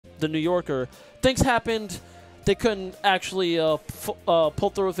the New Yorker. Things happened. They couldn't actually pull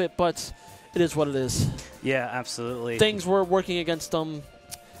through with it, but it is what it is. Yeah, absolutely. Things were working against them.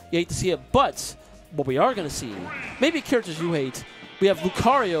 You hate to see it, but what we are going to see, maybe characters you hate, we have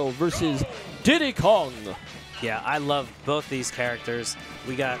Lucario versus Diddy Kong. Yeah, I love both these characters.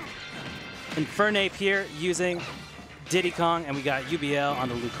 We got Infernape here using Diddy Kong, and we got UBL on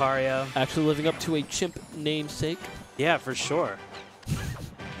the Lucario. Actually living up to a chimp namesake. Yeah, for sure.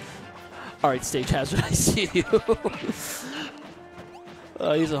 All right, Stage Hazard, I see you.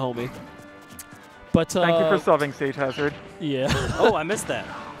 He's a homie. But Thank you for subbing, Stage Hazard. Yeah. Oh, I missed that.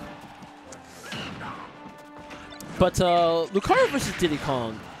 But Lucario versus Diddy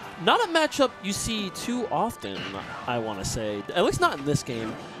Kong, not a matchup you see too often, I want to say. At least not in this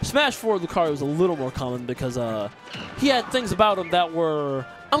game. Smash 4 Lucario was a little more common because he had things about him that were,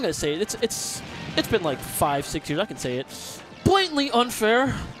 I'm going to say it, it's been like 5-6 years, I can say it, blatantly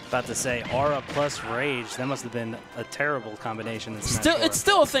unfair. About to say Aura plus Rage. That must have been a terrible combination in Smash 4. It's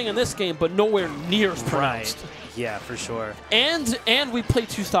still a thing in this game, but nowhere near as pronounced. Right. Yeah, for sure. And we played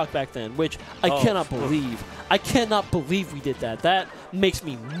 2 stock back then, which I cannot believe. I cannot believe we did that. That makes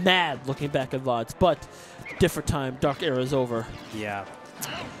me mad looking back at VODs. But different time, dark era is over. Yeah.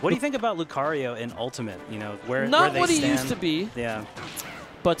 What do you think about Lucario in Ultimate? You know, where not they what stand? he used to be. Yeah.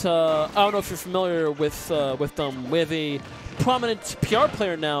 But I don't know if you're familiar with them. We have a prominent PR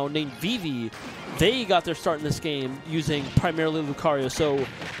player now named Vivi. They got their start in this game using primarily Lucario. So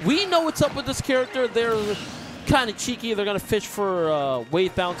we know what's up with this character. They're kind of cheeky. They're going to fish for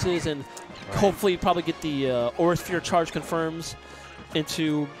wave bounces and hopefully probably get the Aura Sphere charge confirms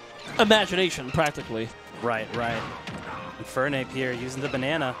into imagination, practically. Right, right. Infernape here using the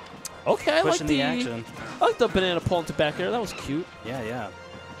banana. Okay, I like pushing the action. I like the banana pull into back air. That was cute. Yeah, yeah.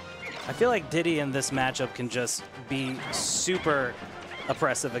 I feel like Diddy in this matchup can just be super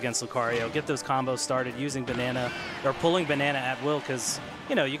oppressive against Lucario. Get those combos started using banana or pulling banana at will, because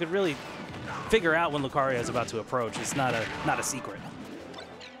you know you could really figure out when Lucario is about to approach. It's not a secret.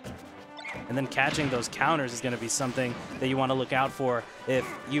 And then catching those counters is going to be something that you want to look out for if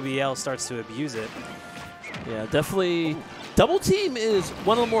UBL starts to abuse it. Yeah, definitely. Double team is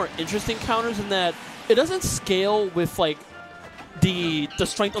one of the more interesting counters in that it doesn't scale with like the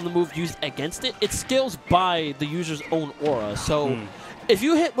strength of the move used against it. It scales by the user's own aura. So if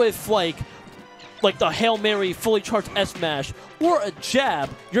you hit with like the Hail Mary fully charged S smash or a jab,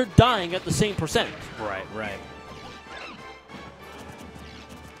 you're dying at the same percent. Right, right.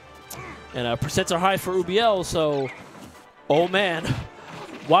 And percents are high for UBL, so oh man,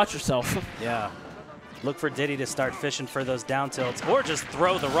 watch yourself. Yeah. Look for Diddy to start fishing for those down tilts, or just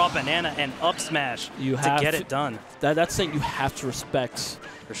throw the raw banana and up smash to get it done. That's saying you have to respect.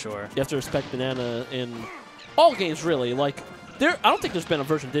 For sure. You have to respect banana in all games, really. Like, I don't think there's been a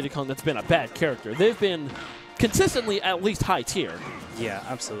version of Diddy Kong that's been a bad character. They've been consistently at least high tier. Yeah,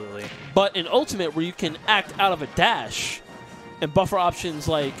 absolutely. But in Ultimate, where you can act out of a dash and buffer options,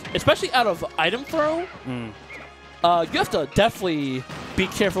 like especially out of item throw, you have to definitely be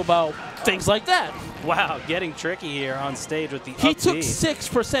careful about things like that. Wow, getting tricky here on stage with the He up took B.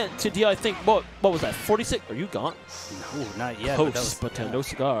 6% to deal, I think, what was that, 46? Are you gone? No, not yet. Host, but no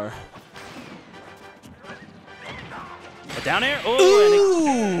cigar. A down air?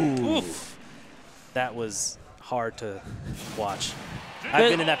 And oof. That was hard to watch. I've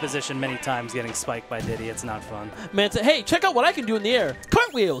been in that position many times getting spiked by Diddy. It's not fun. Man, hey, check out what I can do in the air.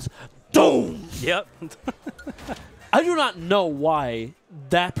 Cartwheels. Boom. Yep. I do not know why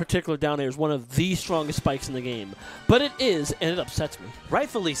that particular down air is one of the strongest spikes in the game, but it is, and it upsets me.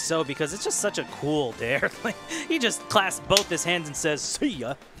 Rightfully so, because it's just such a cool dare. Like, he just clasps both his hands and says, "See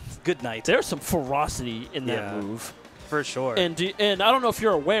ya, good night." There's some ferocity in that move. For sure. And I don't know if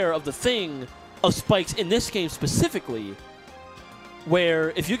you're aware of the thing of spikes in this game specifically,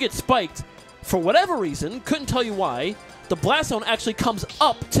 where if you get spiked, for whatever reason, couldn't tell you why, the blast zone actually comes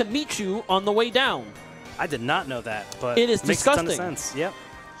up to meet you on the way down. I did not know that, but it is makes disgusting. a ton of sense. Yep.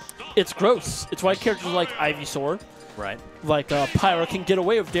 It's gross. It's why characters like Ivysaur, right, like Pyra, can get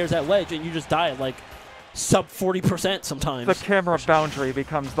away with dares at ledge, and you just die at like sub 40% sometimes. The camera boundary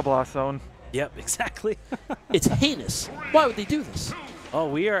becomes the blast zone. Yep, exactly. It's heinous. Why would they do this? Oh,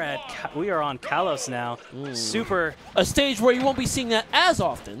 we are on Kalos now. Super. A stage where you won't be seeing that as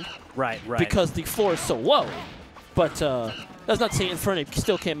often. Right, right. Because the floor is so low. But that's not saying Infernape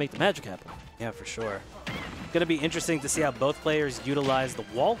still can't make the magic happen. Yeah, for sure. Going to be interesting to see how both players utilize the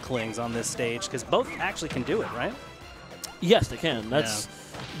wall clings on this stage, because both actually can do it, right? Yes, they can. That's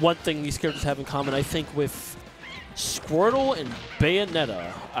one thing these characters have in common, I think, with Squirtle and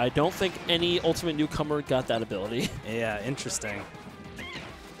Bayonetta. I don't think any Ultimate newcomer got that ability. Yeah, interesting.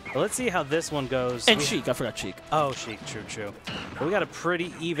 Well, let's see how this one goes. And Sheik, I forgot Sheik. Oh, Sheik, true. But we got a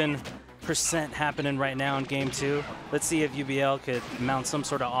pretty even percent happening right now in game 2. Let's see if UBL could mount some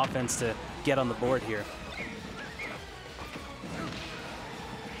sort of offense to get on the board here.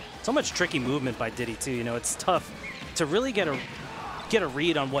 So much tricky movement by Diddy too. You know, it's tough to really get a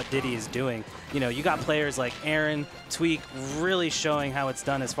read on what Diddy is doing. You know, you got players like Aaron, Tweak, really showing how it's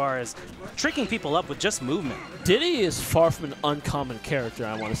done as far as tricking people up with just movement. Diddy is far from an uncommon character,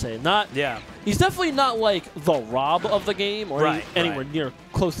 I want to say. Yeah. He's definitely not like the Rob of the game or anywhere right. near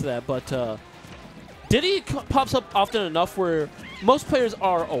close to that, but Diddy pops up often enough where most players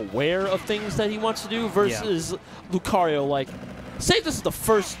are aware of things that he wants to do versus Lucario. Like, say this is the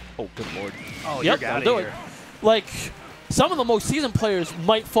first... Oh, good lord. Oh, yep, you're out do of it. here. Like, some of the most seasoned players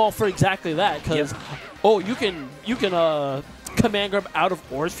might fall for exactly that because, oh, you can command grab out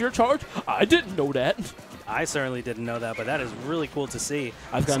of Aura Sphere charge? I didn't know that. I certainly didn't know that, but that is really cool to see.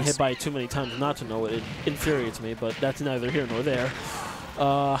 I've gotten hit by it too many times not to know it. It infuriates me, but that's neither here nor there.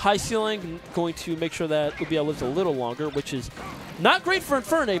 High ceiling, going to make sure that UBL lives a little longer, which is not great for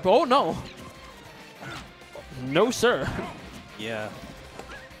Infernape. Oh, no. No, sir. Yeah.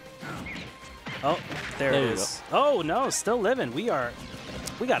 Oh, there it is. Oh, no, still living. We got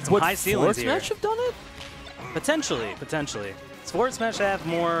some high ceilings here. Would Forward Smash have done it? Potentially. Forward Smash have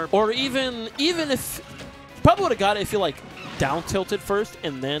more... Or even if... Probably would have got it if you, like, down tilted first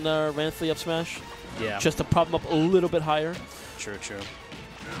and then ran for the up smash. Yeah. Just to prop him up a little bit higher. True.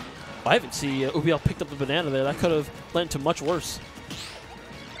 I haven't seen UBL picked up the banana there. That could have led to much worse.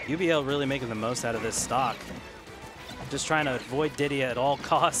 UBL really making the most out of this stock. Just trying to avoid Diddy at all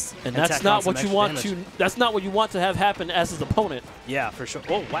costs. And that's not what you want to. That's not what you want to have happen as his opponent. Yeah, for sure.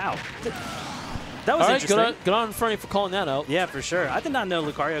 Oh wow, that was interesting. Good on Infernape for calling that out. Yeah, for sure. I did not know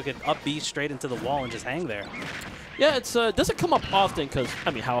Lucario could up B straight into the wall and just hang there. Yeah, it's doesn't come up often because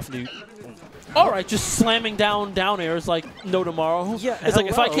I mean, how often do you? All right, just slamming down airs like no tomorrow. Yeah, it's like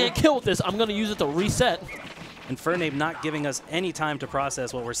if I can't kill with this, I'm gonna use it to reset. Infernape not giving us any time to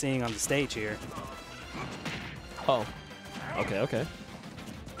process what we're seeing on the stage here. Oh. Okay.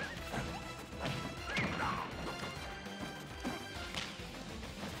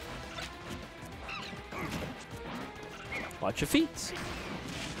 Watch your feet.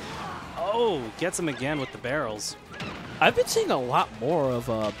 Oh, gets him again with the barrels. I've been seeing a lot more of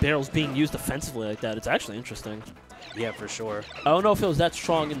barrels being used offensively like that. It's actually interesting. Yeah, for sure. I don't know if it was that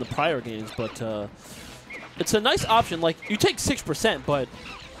strong in the prior games, but it's a nice option. Like, you take 6%, but...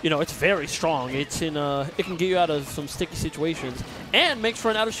 You know, it's very strong. It's in it can get you out of some sticky situations and makes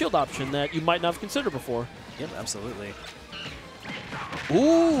for an out-of-shield option that you might not have considered before. Yep, absolutely.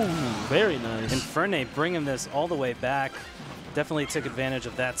 Ooh, very nice. Infernape bringing this all the way back. Definitely took advantage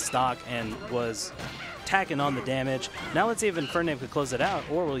of that stock and was tacking on the damage. Now let's see if Infernape could close it out,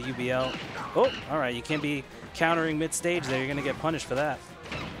 or will UBL... Oh, all right, you can't be countering mid-stage there. You're going to get punished for that.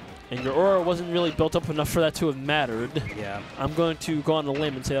 And your aura wasn't really built up enough for that to have mattered. Yeah. I'm going to go on a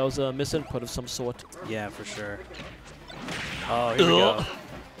limb and say that was a misinput of some sort. Yeah, for sure. Oh, here we go.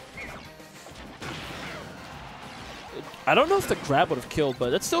 I don't know if the grab would have killed, but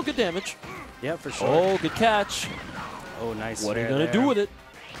that's still good damage. Yeah, for sure. Oh, good catch. Oh, nice. What are you going to do with it?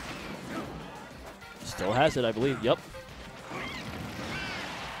 Still has it, I believe. Yep.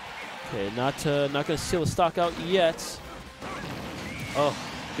 Okay, not going to seal the stock out yet. Oh.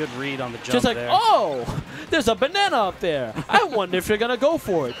 Good read on the jump Just like, there. oh, there's a banana up there. I wonder if you're going to go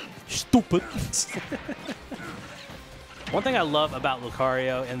for it. Stupid. One thing I love about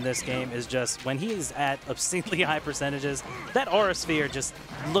Lucario in this game is just when he's at obscenely high percentages, that Aura Sphere just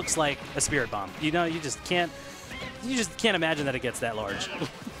looks like a Spirit Bomb. You know, you just can't imagine that it gets that large.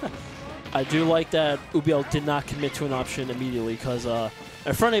 I do like that UBL did not commit to an option immediately because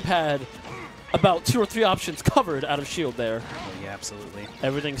Infernape had about 2 or 3 options covered out of shield there. Oh, yeah, absolutely.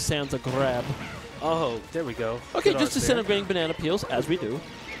 Everything stands a grab. Oh, there we go. Okay, just disintegrating banana peels, as we do.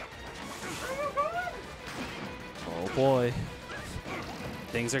 Oh, boy.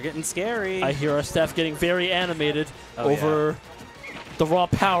 Things are getting scary. I hear our staff getting very animated over the raw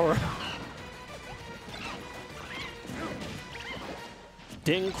power.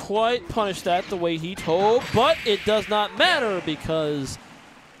 Didn't quite punish that the way he'd hoped, but it does not matter because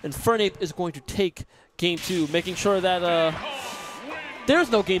Infernape is going to take Game 2, making sure that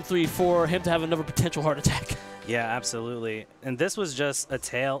there's no Game 3 for him to have another potential heart attack. Yeah, absolutely. And this was just a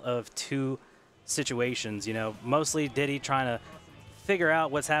tale of 2 situations, you know, mostly Diddy trying to figure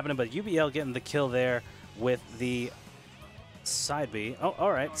out what's happening, but UBL getting the kill there with the side B. Oh,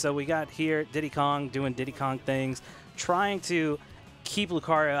 all right. So we got here Diddy Kong doing Diddy Kong things, trying to keep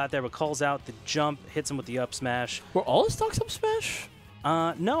Lucario out there, but calls out the jump, hits him with the up smash. Were all his stocks up smash?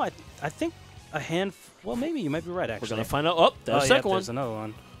 No, I think a hand. Well, maybe you might be right. Actually, We're gonna find out. Oh, there's a second one. There's another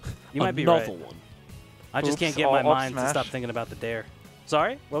one. You might be right. Another one. I just can't get my mind to stop thinking about the dare.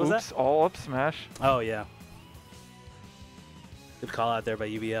 Sorry, what was that? All up smash. Oh yeah. Good call out there by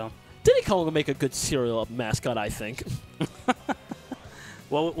UBL. Diddy Kong will make a good serial mascot, I think.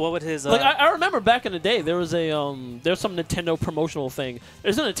 What would his? Like I remember back in the day, there was a there's some Nintendo promotional thing.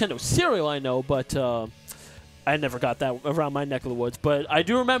 There's a Nintendo cereal I know, but I never got that around my neck of the woods. But I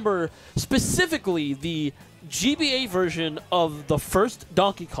do remember specifically the GBA version of the first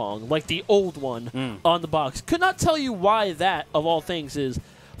Donkey Kong, like the old one on the box. Could not tell you why that, of all things, is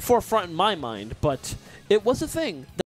forefront in my mind, but it was a thing.